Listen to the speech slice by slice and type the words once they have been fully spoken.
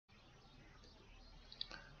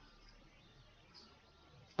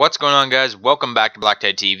What's going on, guys? Welcome back to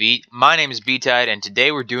BlackTideTV. My name is BTide, and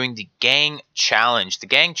today we're doing the Gang Challenge. The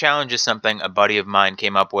Gang Challenge is something a buddy of mine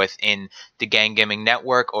came up with in the Gang Gaming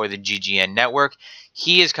Network, or the GGN Network.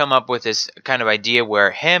 He has come up with this kind of idea where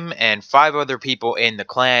him and 5 other people in the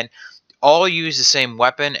clan all use the same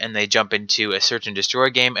weapon, and they jump into a search and destroy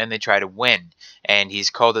game and they try to win. And he's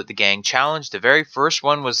called it the Gang Challenge. The very first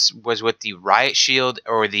one was with the Riot Shield,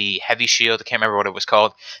 or the Heavy Shield, I can't remember what it was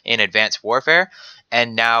called, in Advanced Warfare.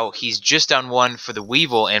 And now he's just done one for the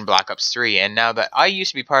Weevil in Black Ops 3. And now that I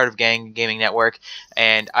used to be part of Gang Gaming Network,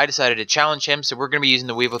 and I decided to challenge him, so we're going to be using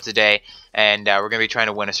the Weevil today, and we're going to be trying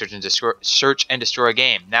to win a search and destroy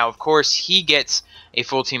game. Now, of course, he gets a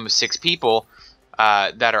full team of 6 people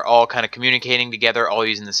that are all kind of communicating together, all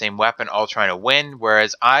using the same weapon, all trying to win,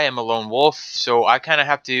 whereas I am a lone wolf, so I kind of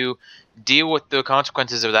have to deal with the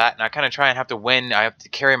consequences of that, and I kind of try and have to win. I have to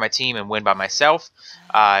carry my team and win by myself.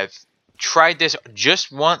 I've tried this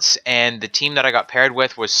just once, and the team that I got paired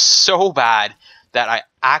with was so bad that I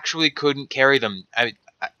actually couldn't carry them,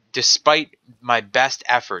 despite my best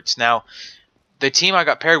efforts. Now, the team I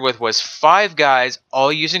got paired with was 5 guys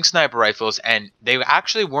all using sniper rifles, and they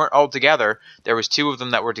actually weren't all together. There was 2 of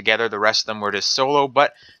them that were together, the rest of them were just solo,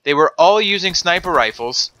 but they were all using sniper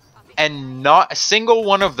rifles, and not a single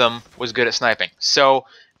one of them was good at sniping. So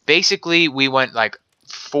basically we went like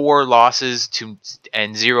 4 losses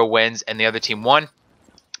and 0 wins, and the other team won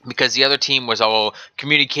because the other team was all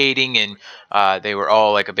communicating, and they were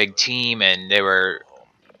all like a big team, and they were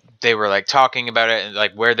like talking about it and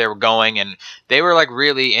like where they were going, and they were like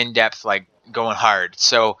really in depth, like going hard.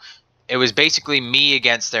 So it was basically me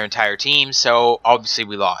against their entire team, so obviously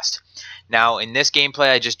we lost. Now, in this gameplay,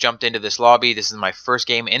 I just jumped into this lobby. This is my first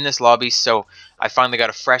game in this lobby, so I finally got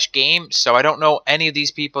a fresh game. So I don't know any of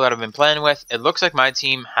these people that I've been playing with. It looks like my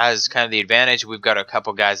team has kind of the advantage. We've got a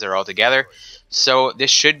couple guys that are all together. So this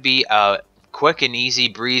should be a quick and easy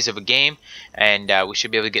breeze of a game, and we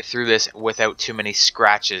should be able to get through this without too many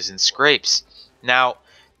scratches and scrapes. Now,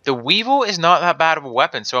 the Weevil is not that bad of a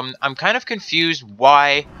weapon, so I'm kind of confused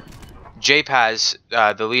why Jpaz,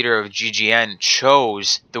 the leader of GGN,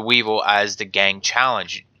 chose the Weevil as the Gang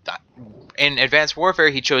Challenge. In Advanced Warfare,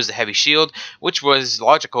 he chose the Heavy Shield, which was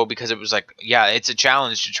logical because it was like, yeah, it's a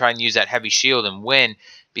challenge to try and use that Heavy Shield and win,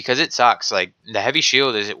 because it sucks. Like, the Heavy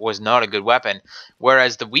Shield was not a good weapon,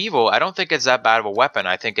 whereas the Weevil, I don't think it's that bad of a weapon.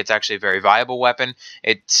 I think it's actually a very viable weapon.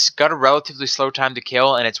 It's got a relatively slow time to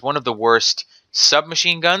kill, and it's one of the worst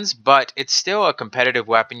submachine guns, but it's still a competitive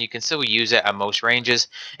weapon. You can still use it at most ranges.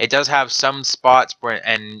 It does have some spots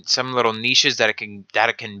and some little niches that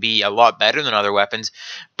it can be a lot better than other weapons,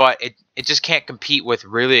 but it just can't compete with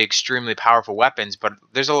really extremely powerful weapons. But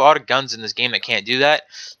there's a lot of guns in this game that can't do that.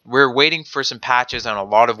 We're waiting for some patches on a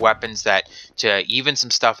lot of weapons to even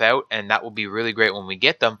some stuff out, and that will be really great when we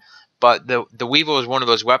get them. But the Weevil is one of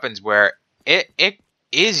those weapons where it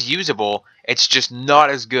is usable. It's just not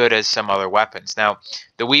as good as some other weapons. Now,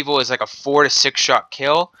 the Weevil is like a 4 to 6 shot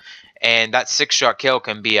kill, and that 6 shot kill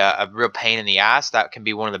can be a real pain in the ass. That can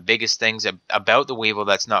be one of the biggest things about the Weevil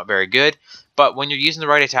that's not very good. But when you're using the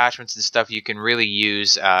right attachments and stuff, you can really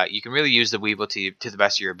use the Weevil to the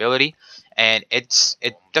best of your ability, and it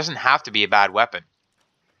doesn't have to be a bad weapon.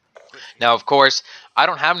 Now, of course, I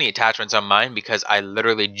don't have any attachments on mine because I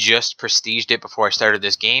literally just prestiged it before I started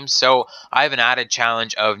this game. So I have an added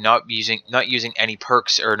challenge of not using any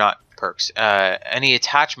any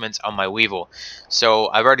attachments on my Weevil. So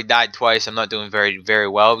I've already died twice. I'm not doing very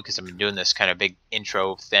well because I'm doing this kind of big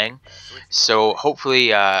intro thing. So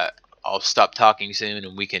hopefully I'll stop talking soon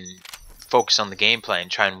and we can focus on the gameplay and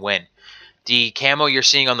try and win. The camo you're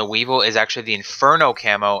seeing on the Weevil is actually the Inferno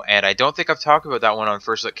camo, and I don't think I've talked about that one on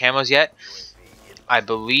First Look Camos yet. I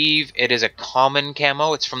believe it is a common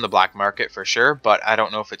camo. It's from the black market for sure, but I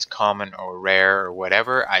don't know if it's common or rare or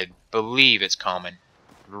whatever. I believe it's common.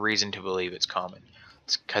 Reason to believe it's common.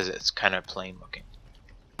 It's because it's kind of plain looking.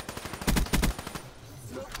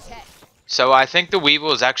 So I think the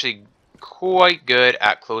Weevil is actually quite good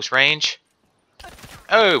at close range.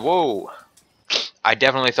 Oh, whoa. I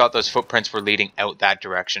definitely thought those footprints were leading out that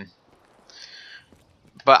direction.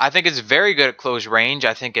 But I think it's very good at close range.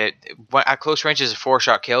 I think at close range is a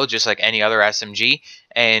 4-shot kill, just like any other SMG,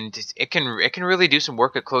 and it can really do some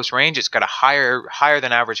work at close range. It's got a higher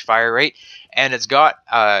than average fire rate, and it's got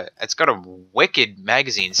a wicked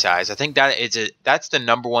magazine size. I think that's the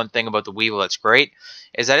 #1 thing about the Weevil that's great,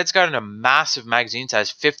 is that it's got a massive magazine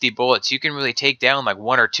size, 50 bullets. You can really take down like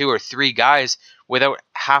 1 or 2 or 3 guys without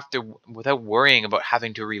worrying about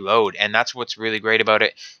having to reload. And that's what's really great about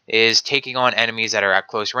it, is taking on enemies that are at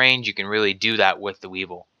close range. You can really do that with the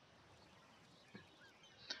Weevil.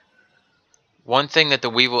 One thing that the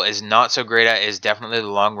Weevil is not so great at is definitely the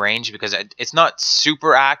long range, because it's not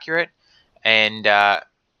super accurate. And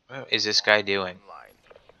what is this guy doing?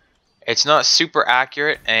 It's not super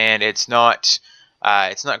accurate, and it's not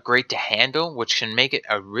great to handle, which can make it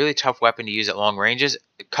a really tough weapon to use at long ranges.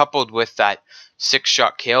 Coupled with that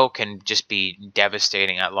 6-shot kill can just be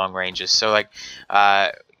devastating at long ranges. So like,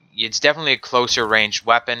 it's definitely a closer range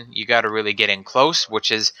weapon. You got to really get in close,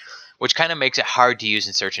 which kind of makes it hard to use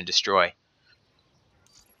in search and destroy.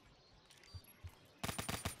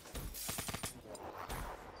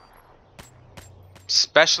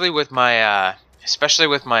 Especially with my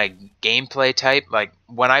gameplay type. Like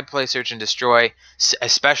when I play search and destroy,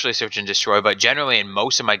 especially search and destroy, but generally in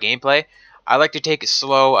most of my gameplay, I like to take it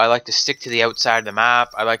slow. I like to stick to the outside of the map.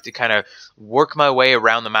 I like to kind of work my way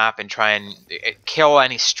around the map and try and kill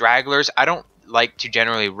any stragglers. I don't like to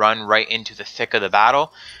generally run right into the thick of the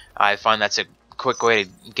battle. I find that's a quick way to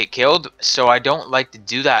get killed, so I don't like to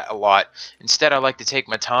do that a lot. Instead, I like to take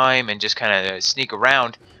my time and just kind of sneak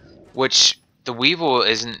around, which the Weevil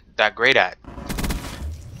isn't that great at.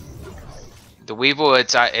 The Weevil,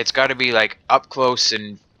 it's got to be like up close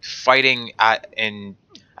and fighting at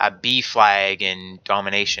B flag and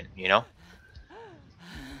domination, you know?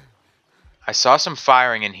 I saw some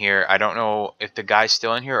firing in here. I don't know if the guy's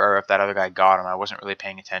still in here or if that other guy got him. I wasn't really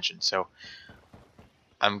paying attention, so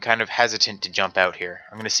I'm kind of hesitant to jump out here.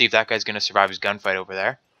 I'm going to see if that guy's going to survive his gunfight over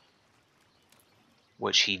there,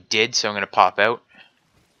 which he did, so I'm going to pop out.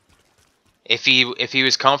 If he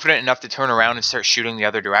was confident enough to turn around and start shooting the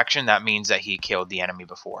other direction, that means that he killed the enemy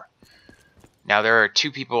before. Now there are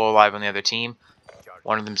 2 people alive on the other team.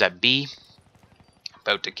 One of them's at B,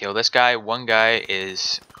 about to kill this guy. One guy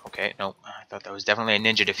is... okay, no, I thought that was definitely a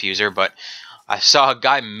ninja diffuser, but I saw a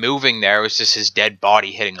guy moving there. It was just his dead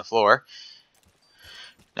body hitting the floor.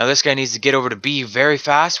 Now this guy needs to get over to B very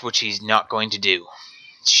fast, which he's not going to do.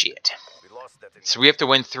 Shit. So we have to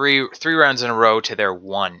win three rounds in a row to their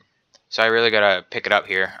 1. So I really gotta pick it up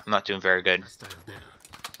here. I'm not doing very good.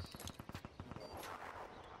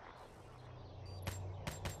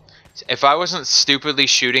 If I wasn't stupidly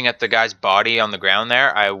shooting at the guy's body on the ground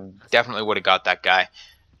there, I definitely would have got that guy.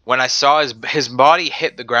 When I saw his body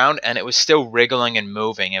hit the ground and it was still wriggling and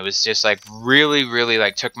moving, it was just like really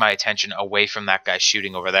like took my attention away from that guy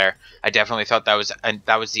shooting over there. I definitely thought that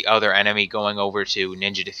was the other enemy going over to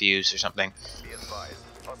ninja defuse or something.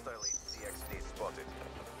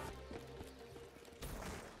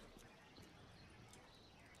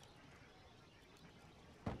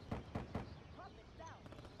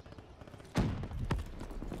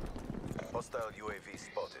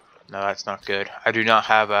 No, that's not good. I don't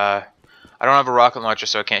have a rocket launcher,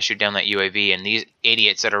 so I can't shoot down that UAV, and these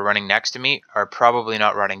idiots that are running next to me are probably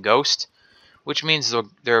not running Ghost, which means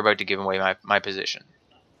they're about to give away my position.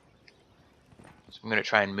 So I'm going to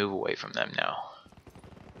try and move away from them now.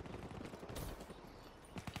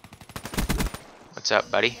 What's up,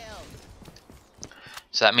 buddy?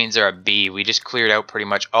 So that means they're at B. We just cleared out pretty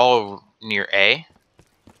much all near A.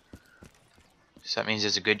 So that means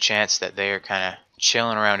there's a good chance that they're kind of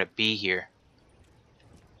chilling around at B here.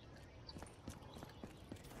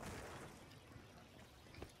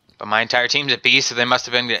 But my entire team's at B, so they must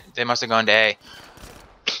have gone to A.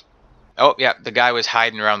 Oh yeah, the guy was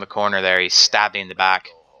hiding around the corner there. He stabbed me in the back.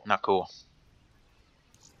 Not cool.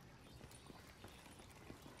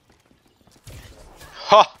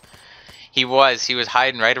 Huh! He was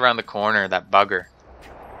hiding right around the corner, that bugger.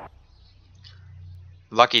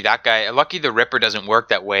 Lucky the Ripper doesn't work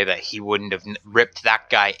that way, that he wouldn't have ripped that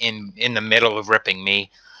guy in the middle of ripping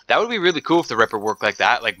me. That would be really cool if the Ripper worked like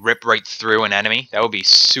that, like rip right through an enemy. That would be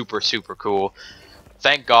super cool.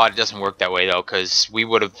 Thank God it doesn't work that way though, because we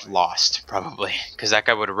would have lost, probably. Because that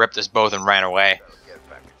guy would have ripped us both and ran away.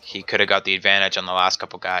 He could have got the advantage on the last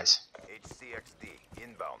couple guys.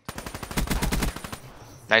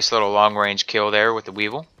 Nice little long range kill there with the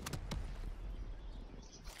Weevil.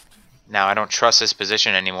 Now I don't trust this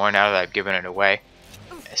position anymore now that I've given it away.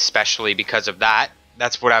 Especially because of that.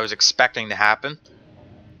 That's what I was expecting to happen.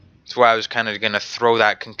 That's why I was kind of going to throw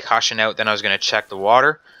that concussion out, then I was going to check the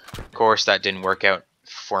water. Of course that didn't work out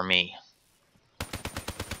for me.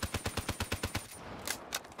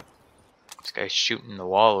 This guy's shooting the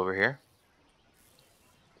wall over here.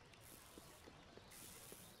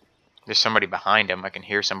 There's somebody behind him. I can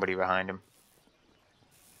hear somebody behind him.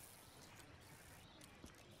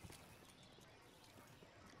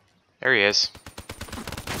 There he is.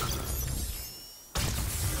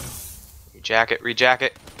 Rejack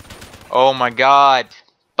it. Oh my God.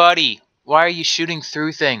 Buddy, why are you shooting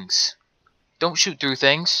through things? Don't shoot through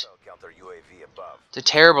things. It's a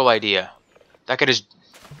terrible idea. That guy just...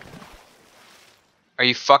 Are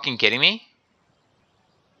you fucking kidding me?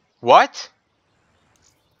 What?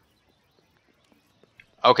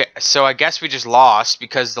 Okay, so I guess we just lost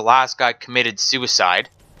because the last guy committed suicide.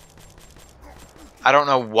 I don't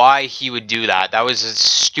know why he would do that. That was the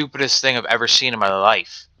stupidest thing I've ever seen in my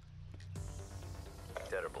life.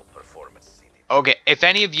 Terrible performance. Okay, if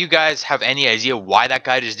any of you guys have any idea why that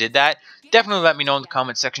guy just did that, definitely let me know in the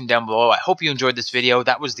comment section down below. I hope you enjoyed this video.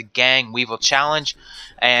 That was the Gang Weevil Challenge,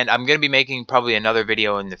 and I'm going to be making probably another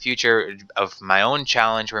video in the future of my own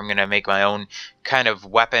challenge where I'm going to make my own kind of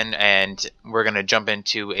weapon, and we're going to jump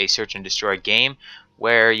into a search and destroy game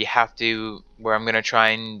where I'm going to try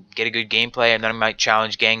and get a good gameplay, and then I might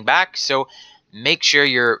challenge Gang back. So make sure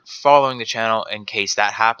you're following the channel in case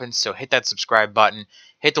that happens. So hit that subscribe button.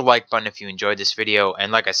 Hit the like button if you enjoyed this video.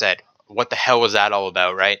 And like I said, what the hell was that all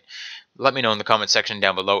about, right? Let me know in the comment section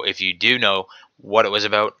down below if you do know what it was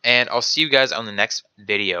about. And I'll see you guys on the next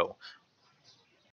video.